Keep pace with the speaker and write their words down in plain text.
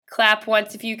Clap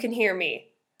once if you can hear me.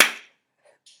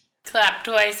 Clap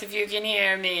twice if you can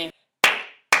hear me.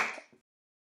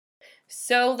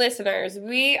 So, listeners,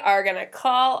 we are going to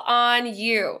call on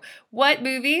you. What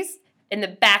movies in the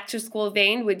back-to-school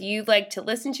vein would you like to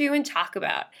listen to and talk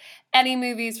about? Any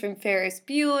movies from Ferris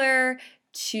Bueller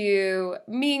to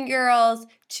Mean Girls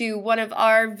to one of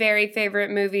our very favorite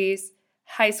movies,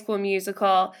 High School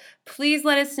Musical. Please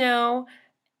let us know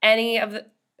any of the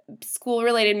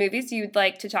school-related movies you'd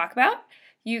like to talk about.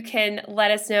 You can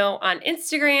let us know on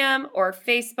Instagram or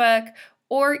Facebook,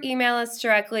 or email us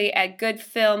directly at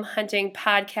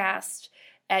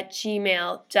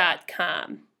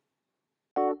goodfilmhuntingpodcast@gmail.com.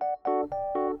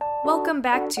 Welcome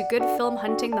back to Good Film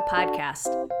Hunting, the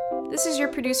podcast. This is your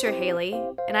producer, Haley,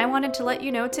 and I wanted to let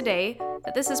you know today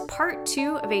that this is part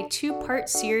 2 of a 2-part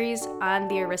series on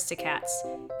the Aristocats.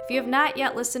 If you have not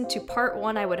yet listened to part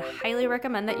 1, I would highly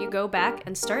recommend that you go back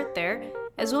and start there,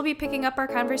 as we'll be picking up our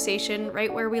conversation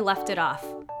right where we left it off.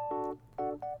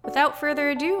 Without further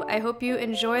ado, I hope you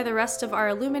enjoy the rest of our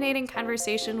illuminating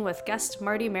conversation with guest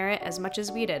Marty Merritt as much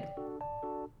as we did.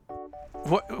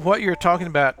 What you're talking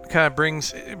about kind of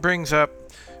brings up,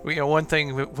 one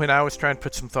thing when I was trying to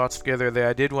put some thoughts together that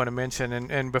I did want to mention,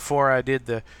 and before I did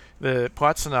the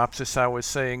plot synopsis, I was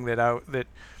saying that I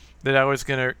was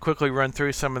going to quickly run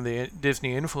through some of the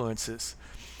Disney influences.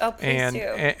 Oh, please do.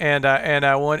 And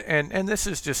I want, and this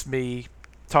is just me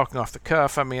talking off the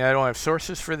cuff. I mean, I don't have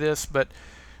sources for this, but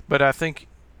I think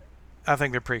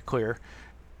they're pretty clear.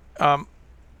 And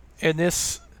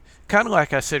this, kind of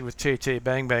like I said with Cha Cha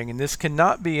Bang Bang, and this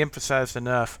cannot be emphasized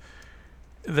enough.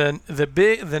 The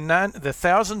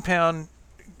 1,000-pound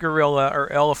gorilla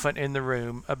or elephant in the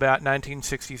room about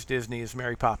 1960s Disney is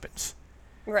Mary Poppins.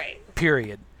 Right.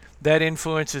 Period. That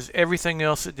influences everything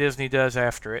else that Disney does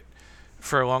after it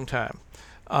for a long time.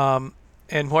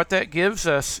 And what that gives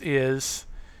us is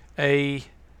it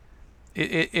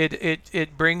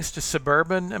brings to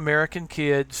suburban American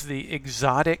kids the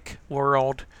exotic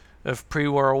world of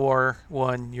pre-World War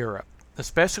I Europe,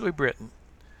 especially Britain.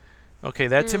 Okay,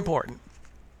 that's important.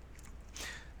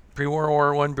 Pre-World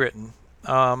War I Britain.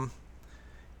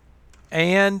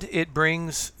 And it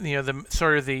brings, the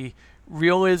sort of the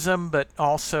realism, but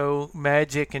also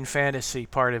magic and fantasy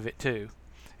part of it too.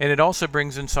 And it also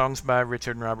brings in songs by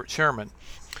Richard and Robert Sherman.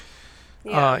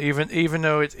 Yeah. Even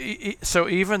though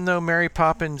even though Mary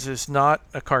Poppins is not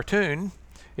a cartoon,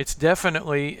 it's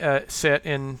definitely set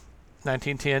in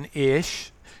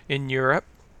 1910-ish in Europe,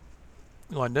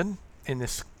 London. In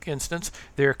this instance,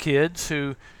 they're kids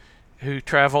who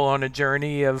travel on a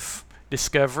journey of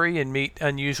discovery and meet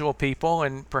unusual people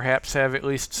and perhaps have at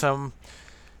least some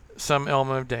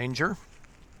element of danger.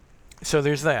 So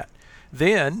there's that.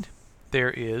 Then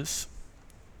there is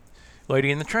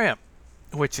Lady and the Tramp,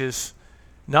 which is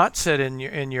not set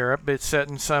in Europe, but it's set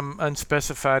in some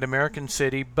unspecified American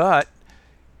city, but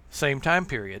same time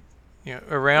period,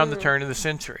 around the turn of the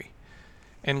century.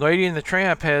 And Lady and the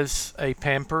Tramp has a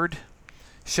pampered,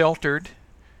 sheltered,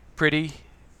 pretty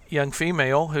young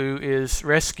female who is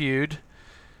rescued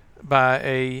by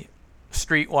a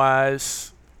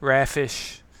streetwise,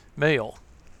 raffish male.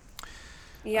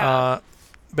 Yeah.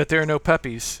 But there are no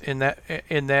puppies in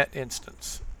that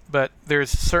instance. But there's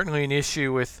certainly an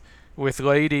issue with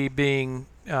Lady being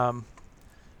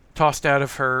tossed out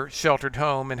of her sheltered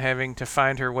home and having to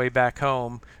find her way back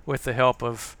home with the help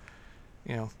of,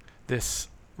 this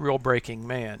rule-breaking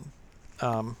man.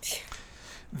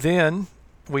 Then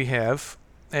we have,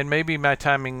 and maybe my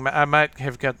timing, I might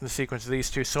have gotten the sequence of these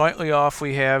two slightly off.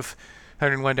 We have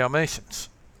 101 Dalmatians,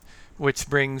 which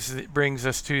brings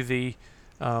us to the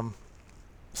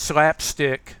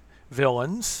slapstick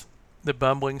villains, the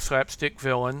bumbling slapstick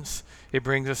villains. It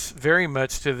brings us very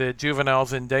much to the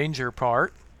juveniles in danger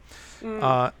part.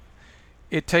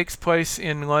 It takes place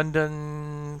in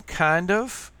London, kind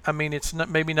of. I mean, it's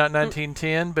maybe not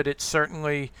 1910, but it's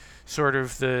certainly sort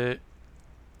of the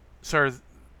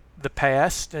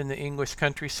past in the English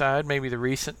countryside, maybe the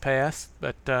recent past.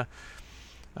 But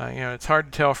it's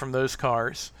hard to tell from those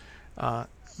cars.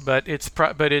 But it's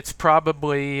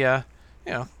probably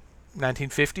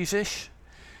 1950s-ish.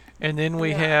 And then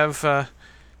we have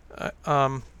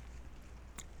and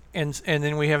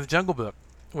then we have the Jungle Book,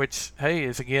 which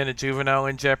is again a juvenile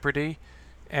in jeopardy.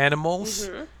 Animals.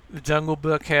 The Jungle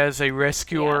Book has a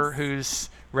rescuer who's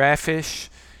raffish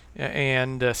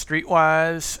and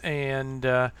streetwise, and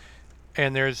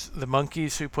there's the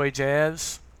monkeys who play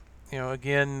jazz.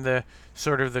 Again, the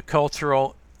sort of the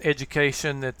cultural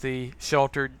education that the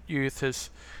sheltered youth has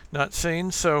not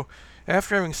seen. So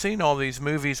after having seen all these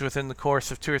movies within the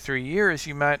course of 2 or 3 years,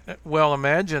 you might well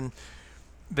imagine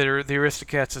that the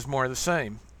Aristocats is more of the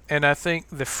same. And I think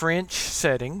the French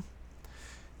setting,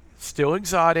 still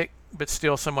exotic but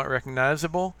still somewhat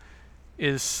recognizable,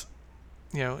 is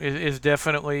is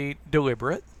definitely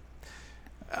deliberate.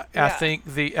 I think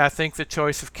the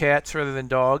choice of cats rather than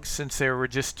dogs, since there were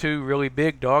just two really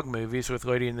big dog movies with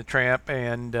Lady and the Tramp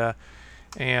and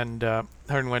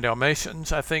 101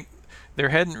 Dalmatians, I think there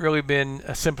hadn't really been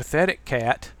a sympathetic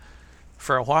cat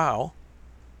for a while.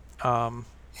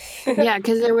 Yeah,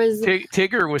 because there was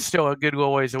Tigger was still a good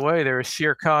little ways away. There was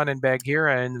Shere Khan and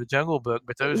Bagheera in the Jungle Book,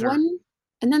 but those are one,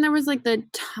 and then there was like the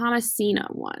Thomasina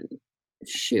one.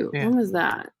 Shoot, Yeah. when was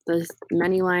that? The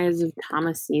Many Lives of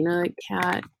Thomasina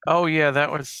cat. oh yeah,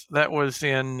 that was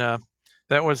in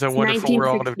that was a It's Wonderful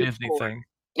World of Disney 1964. thing.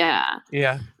 Yeah.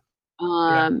 Yeah,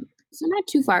 So not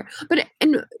too far, but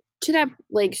and to that,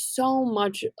 like, so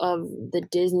much of the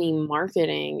Disney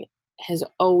marketing has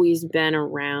always been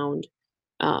around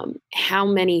how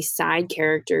many side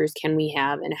characters can we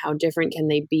have and how different can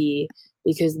they be,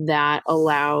 because that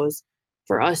allows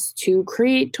for us to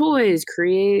create toys,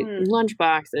 create lunch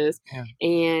boxes, Yeah.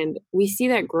 and we see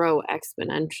that grow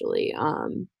exponentially.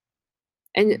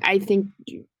 And I think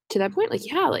to that point,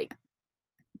 like, yeah, like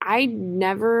I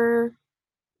never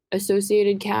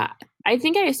associated cat. I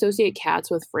think I associate cats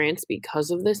with France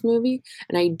because of this movie,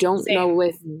 and I don't Same. know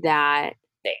if that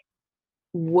Same.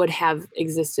 would have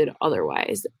existed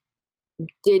otherwise.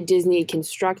 Did Disney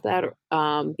construct that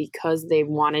because they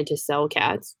wanted to sell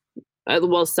cats?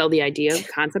 Sell the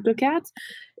concept of cats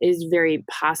is very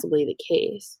possibly the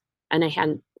case, and I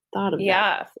hadn't thought of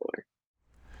that before.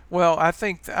 Well, I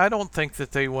don't think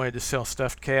that they wanted to sell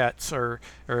stuffed cats or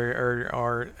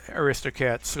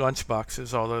Aristocats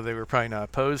lunchboxes, although they were probably not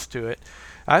opposed to it.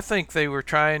 I think they were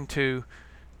trying to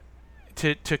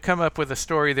come up with a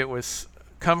story that was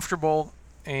comfortable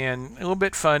and a little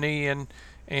bit funny and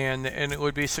it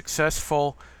would be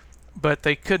successful, but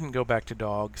they couldn't go back to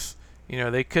dogs.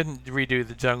 They couldn't redo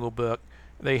the Jungle Book.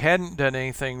 They hadn't done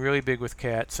anything really big with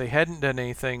cats. They hadn't done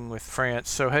anything with France.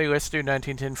 So, hey, let's do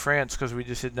 1910 France because we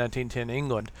just did 1910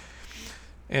 England.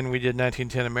 And we did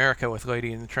 1910 America with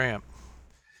Lady and the Tramp.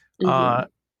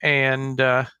 And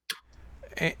the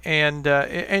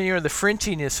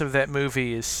Frenchiness of that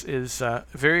movie is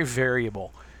very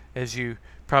variable, as you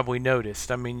probably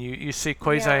noticed. I mean, you see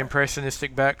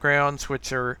quasi-impressionistic backgrounds,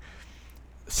 which are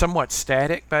somewhat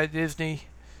static by Disney.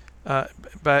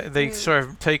 But they sort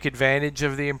of take advantage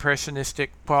of the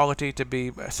impressionistic quality to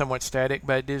be somewhat static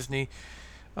by Disney,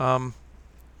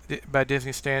 by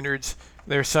Disney standards.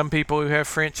 There are some people who have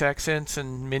French accents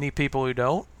and many people who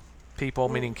don't. People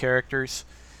meaning characters.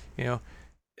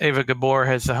 Eva Gabor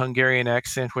has a Hungarian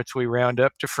accent, which we round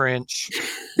up to French.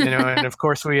 And of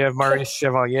course we have Maurice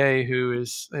Chevalier, who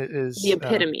is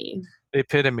The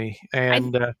epitome.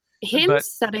 And him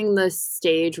setting the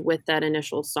stage with that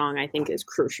initial song, I think, is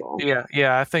crucial.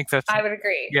 Yeah, I think that's. I would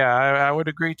agree. Yeah, I would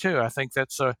agree too. I think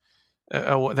that's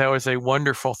that was a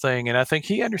wonderful thing, and I think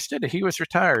he understood it. He was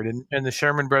retired, and the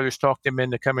Sherman Brothers talked him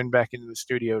into coming back into the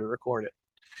studio to record it.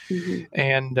 Mm-hmm.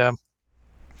 And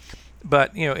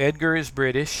but Edgar is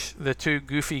British. The two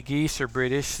goofy geese are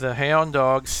British. The hound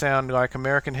dogs sound like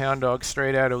American hound dogs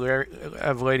straight out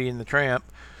of Lady and the Tramp,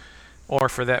 or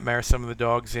for that matter, some of the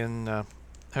dogs in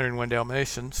 101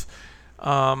 Dalmatians.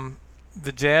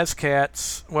 The Jazz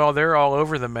Cats, well, they're all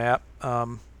over the map.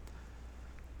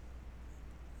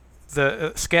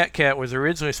 The Scat Cat was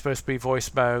originally supposed to be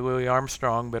voiced by Louis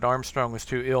Armstrong, but Armstrong was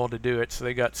too ill to do it, so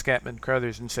they got Scatman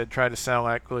Crothers and said, try to sound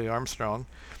like Louis Armstrong.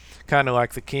 Kind of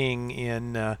like the king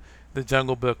in the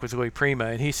Jungle Book was Louis Prima,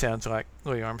 and he sounds like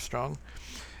Louis Armstrong.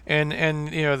 And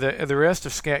the rest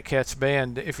of Scat Cat's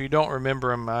band, if you don't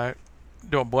remember them, I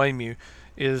don't blame you,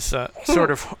 is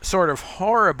sort of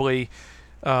horribly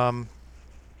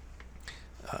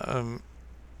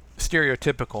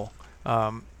stereotypical.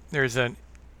 There's an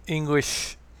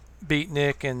English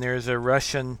beatnik, and there's a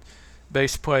Russian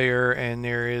bass player, and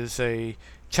there is a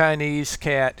Chinese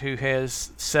cat who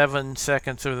has 7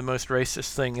 seconds of the most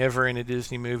racist thing ever in a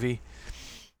Disney movie.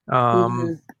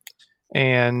 And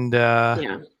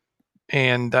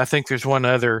I think there's one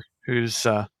other who's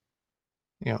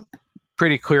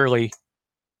pretty clearly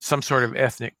some sort of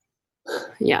ethnic.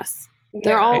 Yes.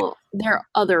 They're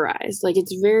otherized. Like,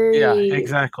 it's very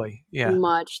exactly.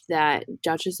 much that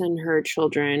Duchess and her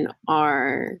children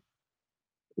are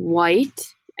white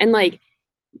and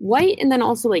then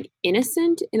also like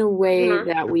innocent in a way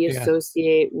that we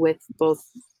associate with both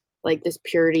like this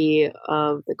purity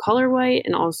of the color white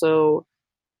and also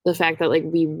the fact that like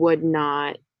we would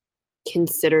not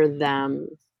consider them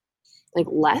like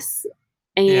less.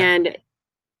 And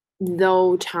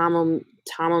though Tom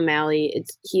O'Malley,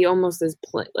 he almost is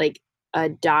like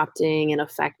adopting and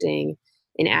affecting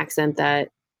an accent that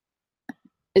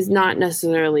is not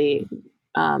necessarily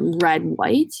red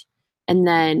white, and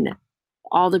then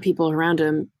all the people around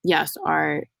him, yes,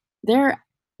 they're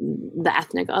the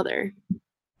ethnic other.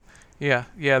 Yeah,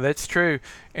 that's true.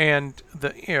 And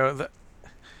the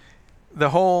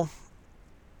whole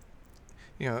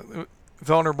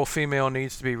vulnerable female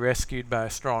needs to be rescued by a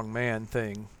strong man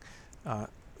thing,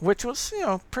 which was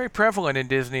pretty prevalent in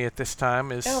Disney at this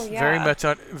time, is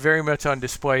very much on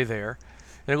display there,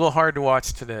 and a little hard to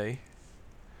watch today.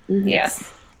 Mm-hmm.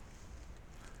 Yes.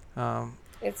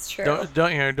 It's true.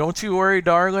 Don't you worry,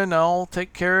 darling. I'll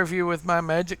take care of you with my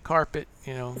magic carpet.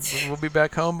 We'll be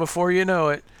back home before you know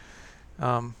it.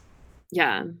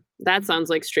 Yeah, that sounds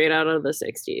like straight out of the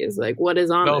 60s. Like, what is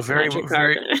on this magic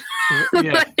carpet?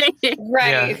 Yeah.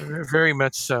 Right. Yeah, very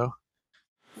much so.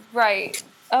 Right.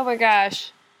 Oh my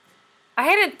gosh. I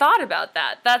hadn't thought about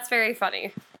that. That's very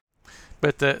funny.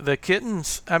 But the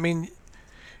kittens, I mean,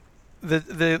 the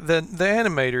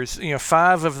animators,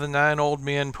 5 of the 9 old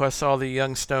men plus all the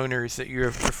young stoners that you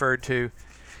have referred to,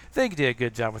 they did a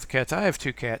good job with cats. I have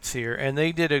 2 cats here, and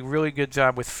they did a really good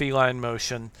job with feline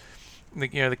motion.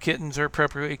 The kittens are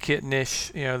appropriately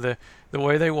kittenish. The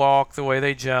way they walk, the way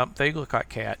they jump, they look like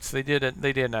cats. They did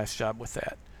a nice job with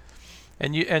that.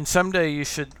 And someday you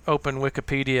should open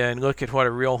Wikipedia and look at what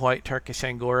a real white Turkish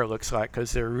Angora looks like,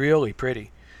 because they're really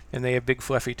pretty, and they have big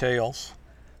fluffy tails.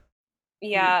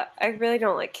 Yeah, I really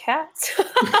don't like cats.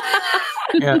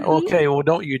 Yeah, okay, well,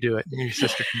 don't you do it. Your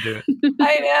sister can do it.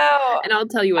 I know. And I'll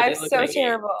tell you what I'm they look so like.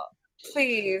 terrible.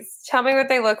 Please, tell me what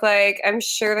they look like. I'm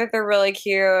sure that they're really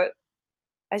cute.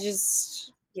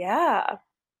 Yeah.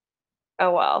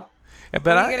 Oh, well. But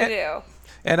what are you going to do?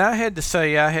 And I had to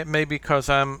say, maybe because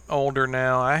I'm older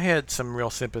now, I had some real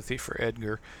sympathy for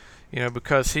Edgar,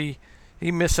 because he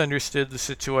misunderstood the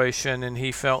situation, and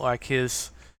he felt like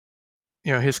his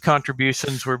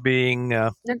contributions were being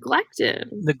neglected,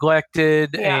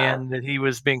 and that he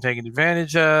was being taken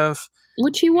advantage of.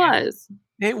 Which he was.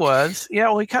 It was. Yeah,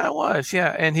 well, he kind of was.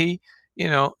 Yeah. And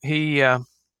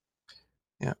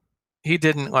he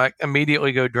didn't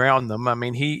immediately go drown them. I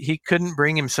mean, he couldn't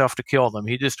bring himself to kill them.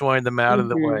 He just wanted them out of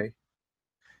the way.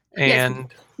 And yes,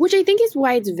 which I think is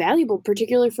why it's valuable,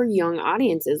 particularly for young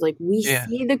audiences. Like, we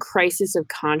see the crisis of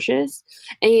conscience,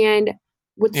 and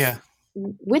with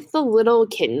the little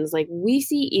kittens, like, we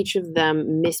see each of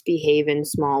them misbehave in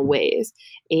small ways,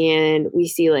 and we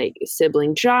see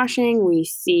sibling joshing. We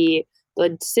see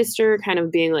the sister kind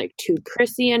of being too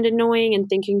prissy and annoying and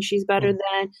thinking she's better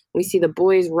than. We see the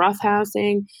boys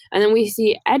roughhousing, and then we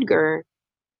see Edgar,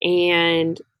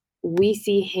 and we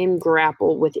see him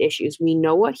grapple with issues. We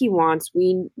know what he wants.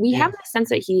 We have the sense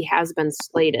that he has been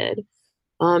slighted.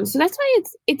 So that's why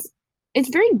it's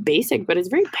very basic, but it's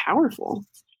very powerful.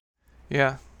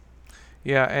 Yeah,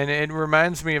 and it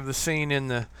reminds me of the scene in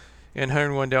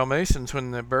 101 Dalmatians when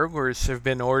the burglars have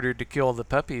been ordered to kill the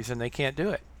puppies and they can't do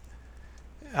it.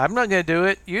 I'm not going to do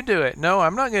it. You do it. No,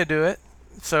 I'm not going to do it.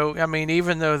 So, I mean,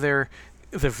 even though they're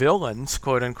the villains,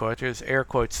 quote unquote, there's air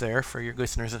quotes there for your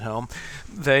listeners at home,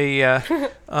 they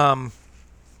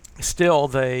still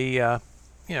they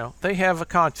have a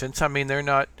conscience. I mean, they're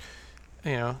not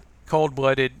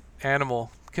cold-blooded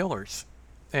animal killers,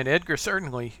 and Edgar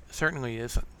certainly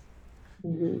isn't.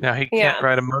 Mm-hmm. Now, he can't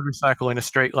ride a motorcycle in a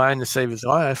straight line to save his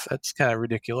life. That's kind of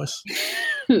ridiculous.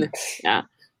 Yeah.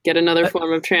 Get another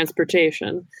form of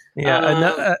transportation.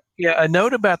 A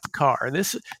note about the car.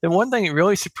 The one thing that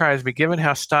really surprised me, given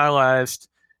how stylized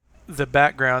the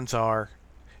backgrounds are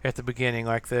at the beginning,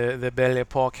 like the Belle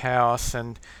Epoque house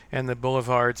and the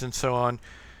boulevards and so on.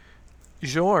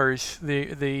 Georges,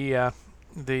 the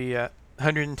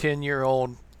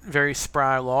 110-year-old, very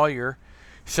spry lawyer,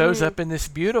 shows up in this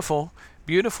beautifully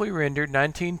rendered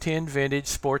 1910 vintage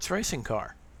sports racing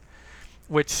car,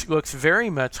 which looks very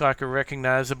much like a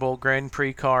recognizable Grand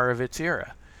Prix car of its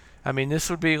era. I mean, this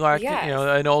would be like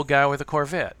an old guy with a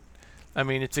Corvette. I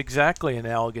mean, it's exactly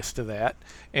analogous to that,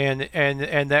 and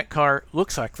that car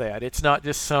looks like that. It's not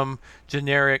just some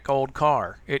generic old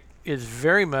car. It is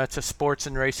very much a sports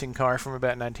and racing car from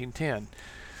about 1910,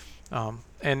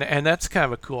 and that's kind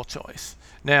of a cool choice.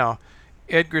 Now,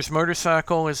 Edgar's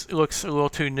motorcycle looks a little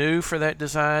too new for that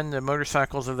design. The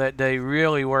motorcycles of that day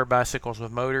really were bicycles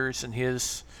with motors, and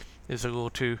his is a little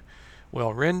too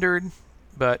well rendered.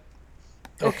 But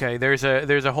okay, there's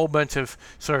a whole bunch of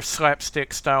sort of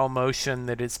slapstick style motion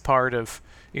that is part of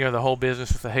the whole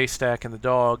business with the haystack and the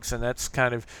dogs, and that's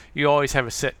kind of, you always have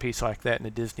a set piece like that in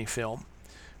a Disney film,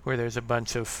 where there's a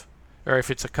bunch of, or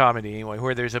if it's a comedy anyway,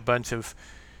 where there's a bunch of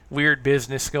weird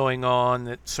business going on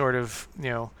that sort of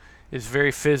is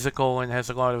very physical and has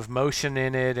a lot of motion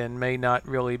in it and may not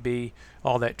really be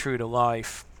all that true to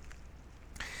life.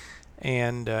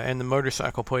 And the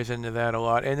motorcycle plays into that a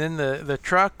lot. And then the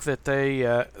truck that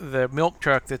the milk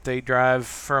truck that they drive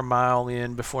for a mile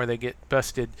in before they get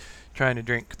busted trying to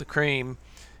drink the cream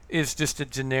is just a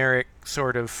generic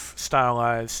sort of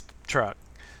stylized truck.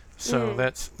 So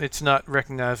it's not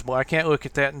recognizable. I can't look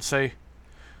at that and say,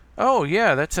 oh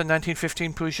yeah, that's a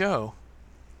 1915 Peugeot.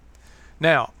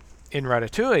 Now, in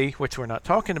Ratatouille, which we're not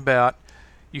talking about,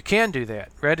 you can do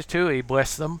that. Ratatouille,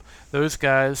 bless them, those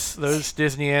guys, those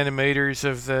Disney animators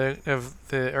of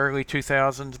the early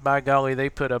 2000s, by golly, they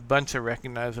put a bunch of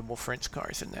recognizable French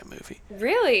cars in that movie.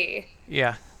 Really?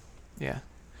 Yeah.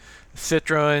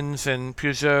 Citroëns and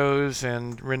Peugeots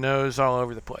and Renaults all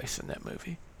over the place in that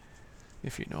movie,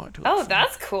 if you know what to look for.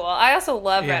 That's cool. I also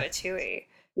love Ratatouille.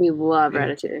 We love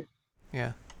Ratatouille.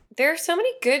 Yeah. There are so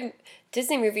many good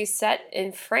Disney movies set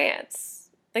in France.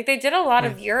 Like, they did a lot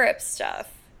of Europe stuff,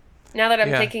 now that I'm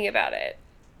thinking about it.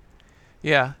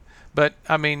 Yeah. But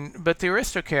the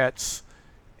Aristocats,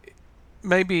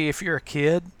 maybe if you're a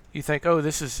kid, you think, oh,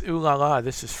 this is ooh la la,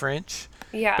 this is French.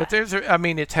 Yeah. But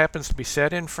it happens to be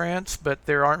set in France, but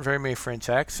there aren't very many French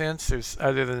accents. There's,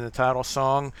 other than the title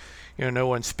song, no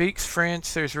one speaks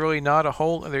French. There's really not a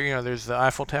whole, there's the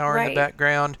Eiffel Tower in the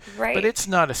background. Right. But it's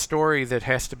not a story that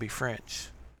has to be French.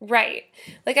 Right.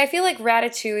 Like, I feel like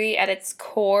Ratatouille at its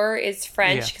core is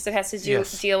French because it has to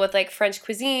deal with, like, French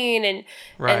cuisine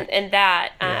and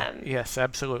that. Yes,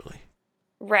 absolutely.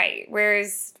 Right.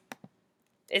 Whereas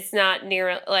it's not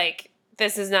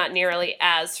this is not nearly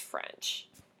as French.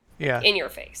 Yeah. In your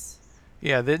face.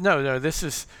 Yeah. This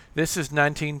is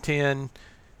 1910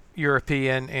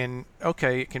 European, and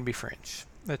okay, it can be French.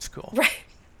 That's cool.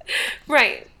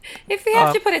 Right. If we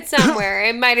have to put it somewhere,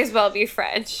 it might as well be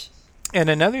French. And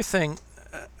another thing,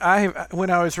 when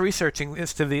I was researching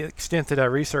this, to the extent that I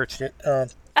researched it,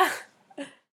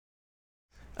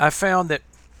 I found that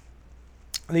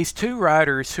these two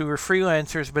writers who are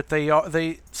freelancers, but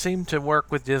they seem to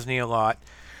work with Disney a lot,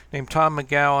 named Tom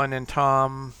McGowan and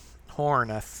Tom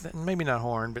Horn. Maybe not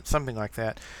Horn, but something like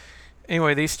that.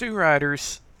 Anyway, these two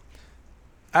writers,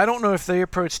 I don't know if they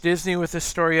approached Disney with this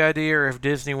story idea or if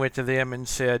Disney went to them and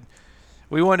said,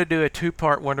 we want to do a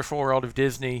 2-part Wonderful World of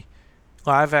Disney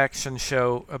live-action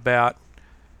show about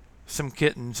some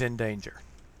kittens in danger.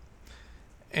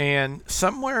 And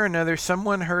somewhere or another,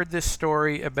 someone heard this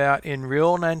story about in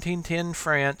real 1910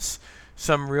 France,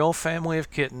 some real family of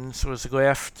kittens was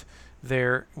left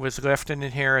an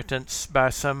inheritance by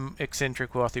some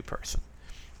eccentric wealthy person.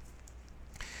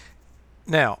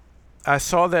 Now, I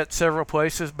saw that several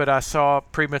places, but I saw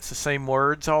pretty much the same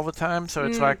words all the time. So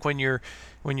it's like when you're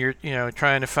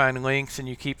trying to find links and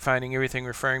you keep finding everything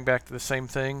referring back to the same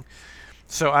thing.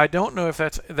 So I don't know if I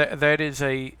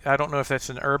don't know if that's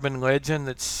an urban legend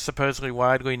that's supposedly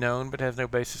widely known but has no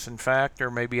basis in fact, or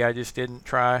maybe I just didn't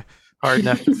try hard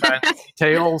enough to find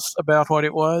details about what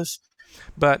it was.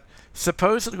 But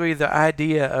supposedly the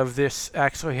idea of this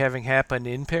actually having happened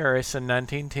in Paris in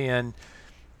 1910,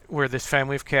 where this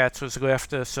family of cats was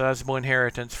left a sizable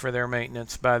inheritance for their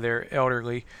maintenance by their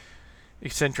elderly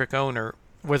eccentric owner,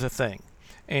 was a thing.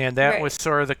 And that was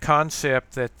sort of the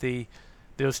concept that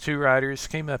those two writers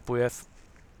came up with.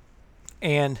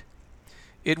 And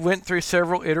it went through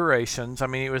several iterations. I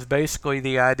mean, it was basically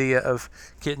the idea of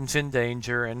kittens in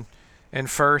danger. And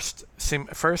first,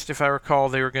 if I recall,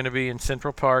 they were going to be in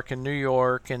Central Park in New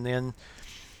York, and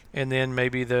then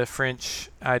maybe the French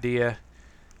idea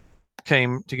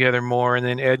came together more, and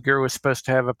then Edgar was supposed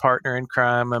to have a partner in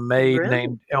crime, a maid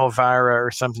named Elvira or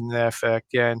something to that effect.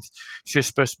 Yeah, and she was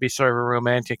supposed to be sort of a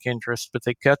romantic interest, but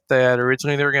they cut that.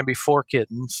 Originally, there were going to be 4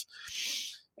 kittens,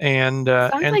 and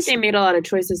sounds like they made a lot of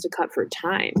choices to cut for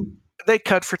time. They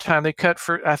cut for time.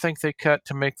 I think they cut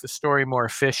to make the story more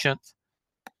efficient.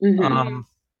 Mm-hmm.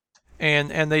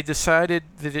 And they decided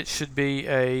that it should be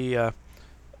a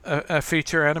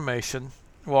feature animation.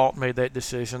 Walt made that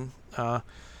decision.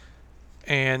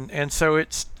 And so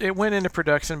it went into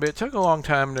production, but it took a long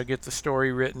time to get the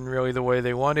story written really the way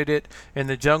they wanted it. And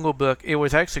the Jungle Book, it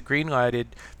was actually green-lighted,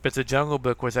 but the Jungle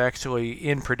Book was actually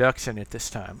in production at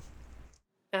this time.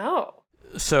 Oh.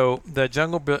 So the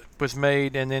Jungle Book was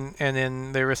made, and then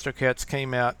the Aristocats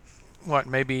came out,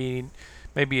 maybe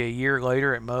a year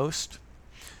later at most.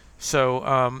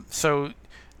 So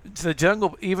the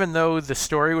Jungle, even though the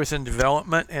story was in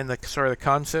development and the sort of the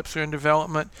concepts were in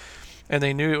development, and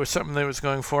they knew it was something that was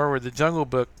going forward, the Jungle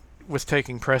Book was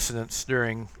taking precedence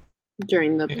during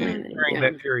that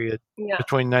period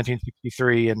between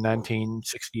 1963 and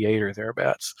 1968 or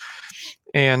thereabouts.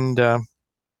 And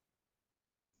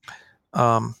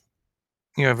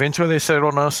eventually they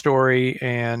settled on a story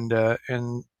and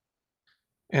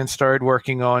started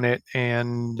working on it,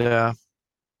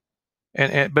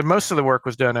 but most of the work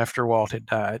was done after Walt had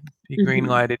died. He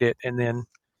greenlighted it and then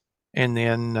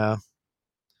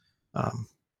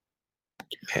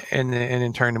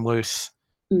turned him loose.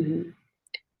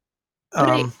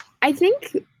 I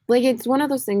think like it's one of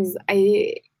those things.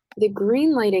 The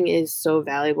green lighting is so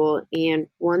valuable. And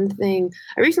one thing,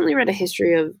 I recently read a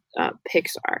history of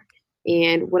Pixar,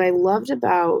 and what I loved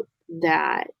about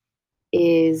that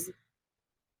is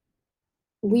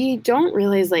we don't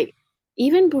realize, like,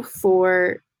 even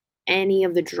before any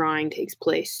of the drawing takes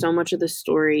place, so much of the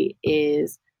story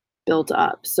is built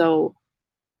up. So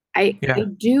I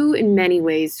do in many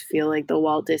ways feel like the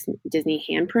Walt Disney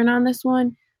handprint on this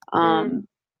one.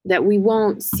 That we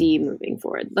won't see moving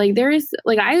forward. Like there is,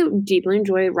 like I deeply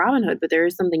enjoy Robin Hood, but there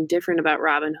is something different about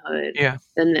Robin Hood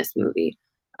than this movie.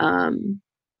 And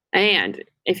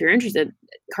if you're interested,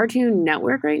 Cartoon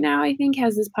Network right now, I think,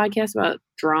 has this podcast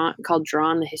called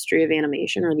Drawn: The History of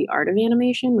Animation or the Art of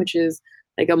Animation, which is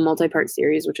like a multi-part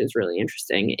series, which is really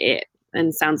interesting.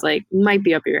 And sounds like might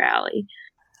be up your alley.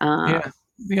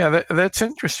 Yeah, that's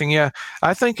interesting. Yeah,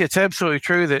 I think it's absolutely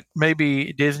true that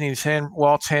maybe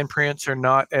Walt's handprints are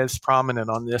not as prominent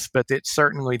on this, but it's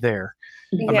certainly there.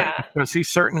 Yeah, because he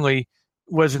certainly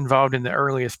was involved in the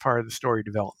earliest part of the story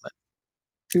development.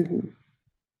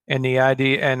 And the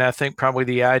idea, and I think probably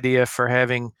the idea for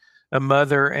having a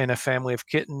mother and a family of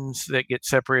kittens that get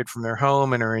separated from their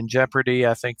home and are in jeopardy,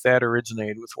 I think that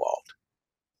originated with Walt.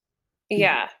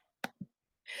 Yeah.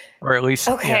 Or at least.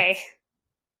 Okay. Yeah.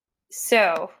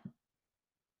 So,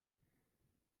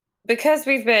 because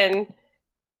we've been,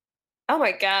 oh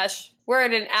my gosh, we're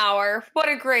at an hour. What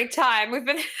a great time we've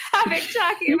been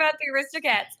talking about the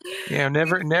Aristocats. Yeah,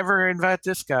 never invite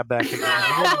this guy back again.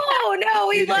 No,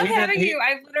 we love having you.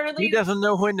 He doesn't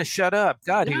know when to shut up.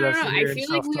 God, he loves to hear I feel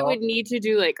like we would need to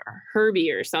do like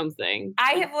Herbie or something.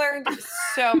 I have learned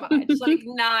so much, like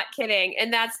not kidding.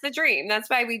 And that's the dream. That's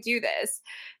why we do this,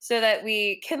 so that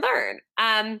we can learn.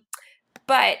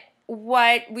 But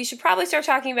what we should probably start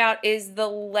talking about is the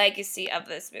legacy of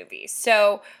this movie.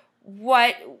 So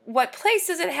what place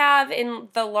does it have in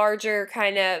the larger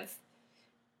kind of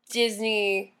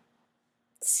Disney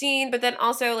scene? But then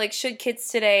also, like, should kids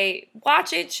today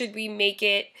watch it? Should we make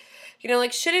it,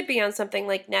 like, should it be on something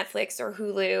like Netflix or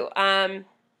Hulu?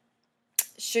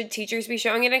 Should teachers be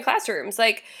showing it in classrooms?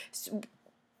 Like,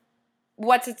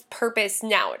 what's its purpose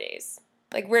nowadays?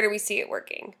 Like, where do we see it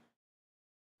working?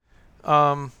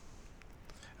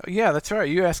 Yeah, that's right.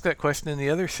 You asked that question in the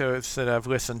other shows that I've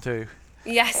listened to.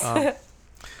 Yes.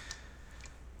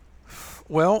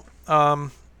 Well,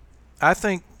 I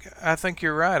think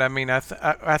you're right. I mean, I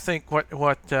think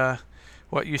what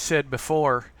you said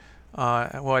before,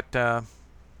 what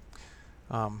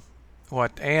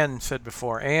Anne said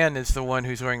before. Anne is the one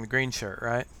who's wearing the green shirt,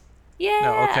 right? Yeah.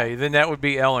 No, okay, then that would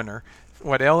be Eleanor.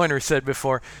 What Eleanor said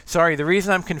before. Sorry, the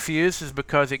reason I'm confused is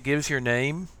because it gives your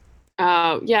name.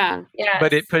 Oh, yeah. Yeah.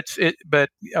 But it puts it, but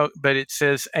it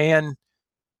says Anne.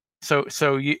 So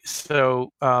the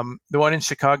one in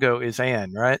Chicago is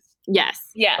Anne, right? Yes.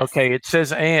 Yes. Okay, it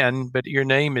says Anne, but your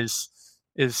name is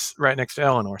right next to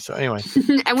Eleanor. So anyway.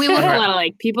 And we wouldn't want to,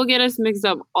 like, people get us mixed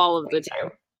up all of the time.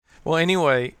 Well,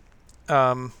 anyway,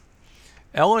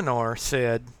 Eleanor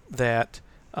said that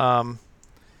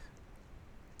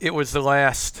it was the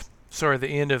last, sort of the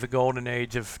end of the golden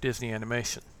age of Disney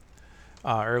animation.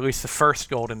 Or at least the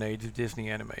first golden age of Disney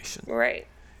animation. Right.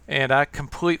 And I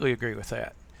completely agree with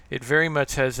that. It very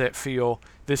much has that feel.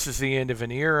 This is the end of an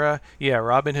era. Yeah,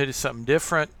 Robin Hood is something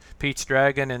different. Pete's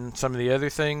Dragon and some of the other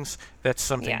things, that's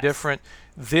something different.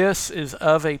 This is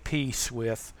of a piece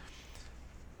with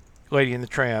Lady and the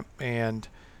Tramp and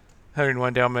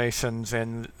 101 Dalmatians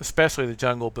and especially the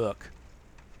Jungle Book.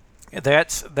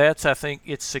 That's I think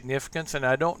its significance, and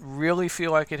I don't really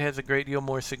feel like it has a great deal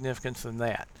more significance than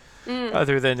that.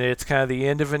 Other than it's kind of the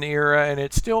end of an era, and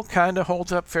it still kind of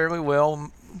holds up fairly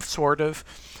well, sort of.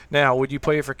 Now, would you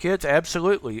play it for kids?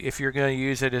 Absolutely. If you're going to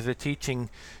use it as a teaching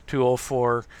tool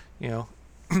for,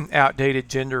 outdated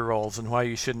gender roles and why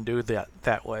you shouldn't do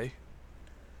that way.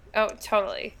 Oh,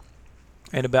 totally.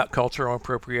 And about cultural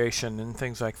appropriation and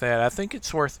things like that. I think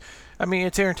it's worth. I mean,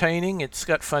 it's entertaining. It's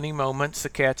got funny moments. The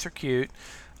cats are cute.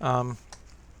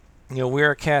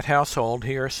 We're a cat household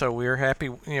here, so we're happy.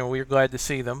 We're glad to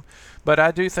see them. But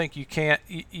I do think you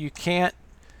can't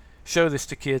show this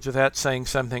to kids without saying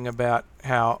something about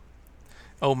how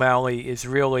O'Malley is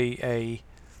really a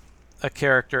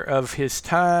character of his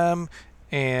time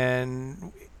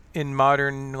and in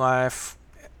modern life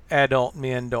adult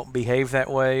men don't behave that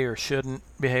way or shouldn't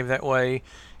behave that way,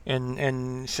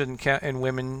 and shouldn't count, and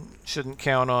women shouldn't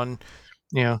count on,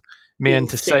 men Being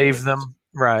to save saved. them.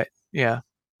 Right. Yeah.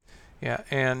 Yeah.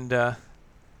 And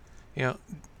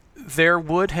there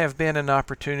would have been an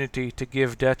opportunity to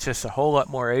give Duchess a whole lot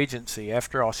more agency.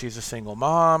 After all, she's a single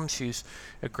mom. She's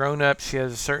a grown-up. She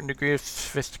has a certain degree of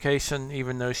sophistication,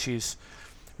 even though she's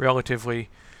relatively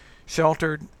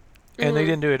sheltered. And they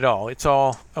didn't do it at all. It's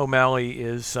all O'Malley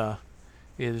is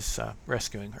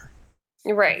rescuing her.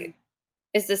 Right.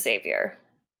 Is the savior,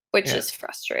 which is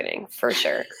frustrating for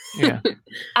sure. Yeah.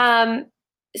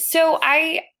 So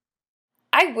I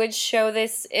would show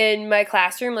this in my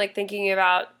classroom, like thinking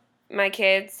about my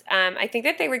kids. I think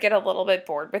that they would get a little bit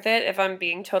bored with it, if I'm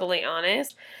being totally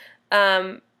honest.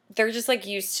 They're just like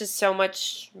used to so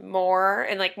much more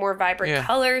and like more vibrant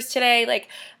colors today. Like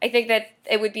I think that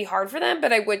it would be hard for them,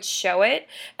 but I would show it.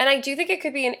 And I do think it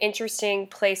could be an interesting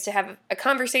place to have a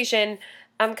conversation,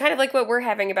 kind of like what we're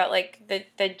having about like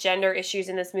the gender issues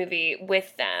in this movie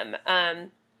with them.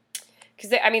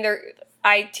 Because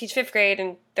I teach 5th grade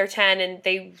and they're 10 and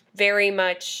they very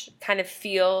much kind of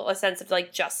feel a sense of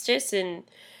like justice and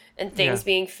things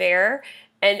being fair.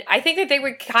 And I think that they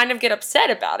would kind of get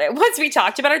upset about it. Once we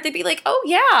talked about it, they'd be like, oh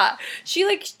yeah, she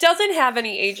like doesn't have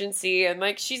any agency and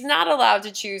like she's not allowed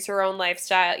to choose her own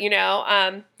lifestyle,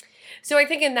 So I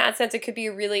think in that sense, it could be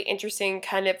a really interesting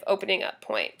kind of opening up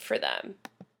point for them.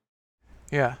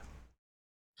 Yeah.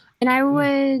 And I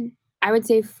would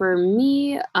say for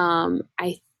me,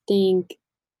 I think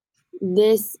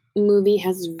this movie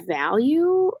has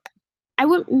value.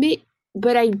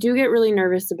 But I do get really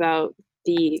nervous about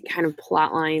the kind of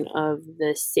plot line of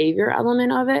the savior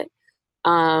element of it,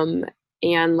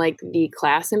 and like the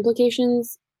class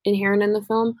implications inherent in the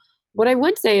film. What I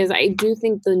would say is I do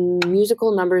think the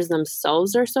musical numbers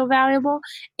themselves are so valuable,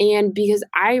 and because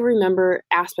I remember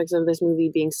aspects of this movie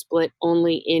being split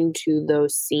only into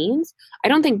those scenes, I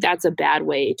don't think that's a bad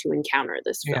way to encounter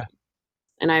this film.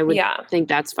 And I would think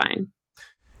that's fine.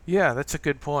 Yeah, that's a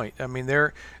good point. I mean,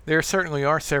 there certainly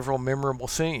are several memorable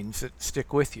scenes that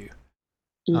stick with you.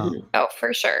 Oh,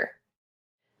 for sure.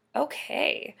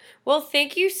 Okay. Well,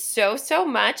 thank you so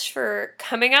much for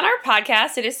coming on our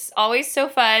podcast. It is always so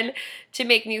fun to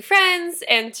make new friends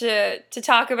and to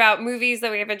talk about movies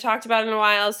that we haven't talked about in a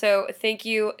while. So thank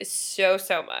you so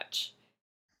much.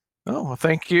 Oh, well,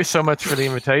 thank you so much for the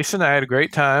invitation. I had a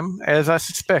great time. As I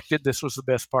suspected, this was the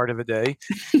best part of the day.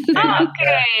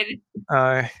 Good.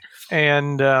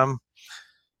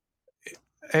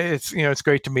 It's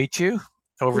great to meet you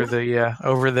over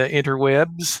the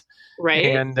interwebs.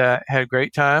 Right. And had a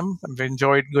great time. I've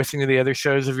enjoyed listening to the other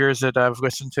shows of yours that I've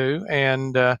listened to.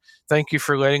 And thank you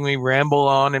for letting me ramble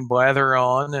on and blather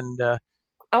on. And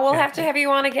we'll have to have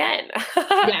you on again.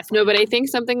 Yes, no, but I think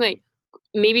something like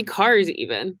maybe Cars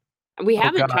even. We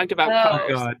haven't talked about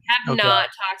Cars. Have not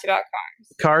talked about Cars.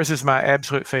 Cars is my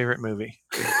absolute favorite movie.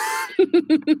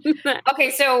 Okay,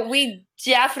 so we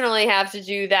definitely have to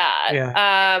do that.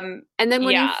 Yeah. And then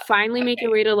when you finally make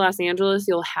your way to Los Angeles,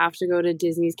 you'll have to go to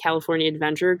Disney's California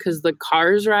Adventure because the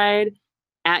Cars ride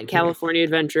at California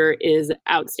Adventure is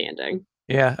outstanding.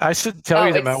 Yeah, I should tell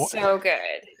you that it's so good.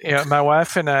 Yeah, my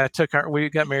wife and I we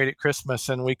got married at Christmas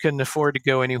and we couldn't afford to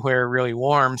go anywhere really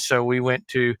warm, so we went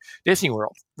to Disney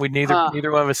World.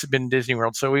 Neither one of us had been to Disney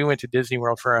World, so we went to Disney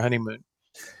World for our honeymoon.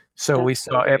 So we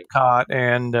saw Epcot,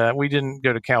 and we didn't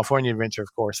go to California Adventure,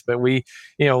 of course, but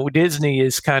Disney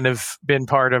has kind of been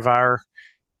part of our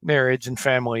marriage and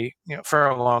family, for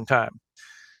a long time.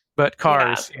 But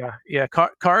Cars,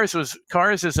 Cars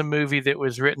is a movie that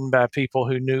was written by people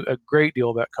who knew a great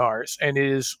deal about cars, and it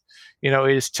is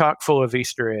chock full of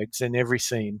Easter eggs in every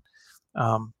scene.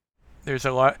 There's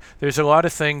a lot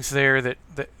of things there that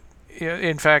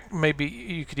in fact, maybe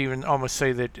you could even almost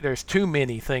say that there's too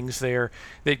many things there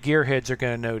that gearheads are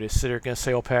going to notice, that are going to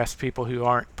sail past people who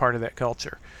aren't part of that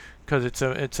culture, because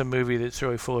it's a movie that's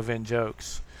really full of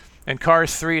in-jokes. And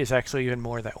Cars 3 is actually even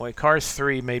more that way. Cars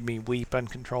 3 made me weep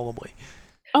uncontrollly.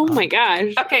 Oh my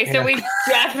gosh. Okay, so we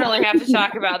definitely have to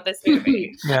talk about this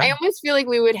movie. Yeah. I almost feel like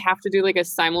we would have to do like a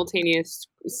simultaneous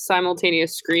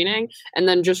screening and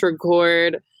then just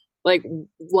record like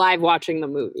live watching the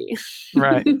movie.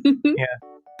 Right.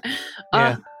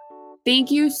 Yeah.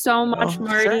 Thank you so much,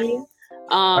 Marty. Sure.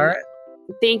 All right.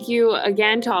 Thank you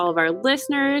again to all of our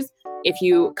listeners. If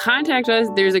you contact us,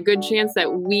 there's a good chance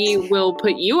that we will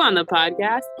put you on the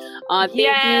podcast.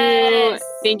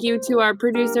 Thank you to our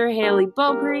producer, Haley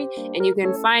Bulkery. And you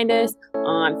can find us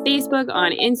on Facebook,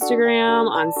 on Instagram,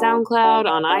 on SoundCloud,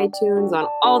 on iTunes, on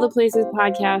all the places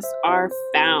podcasts are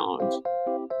found.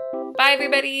 Bye,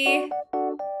 everybody.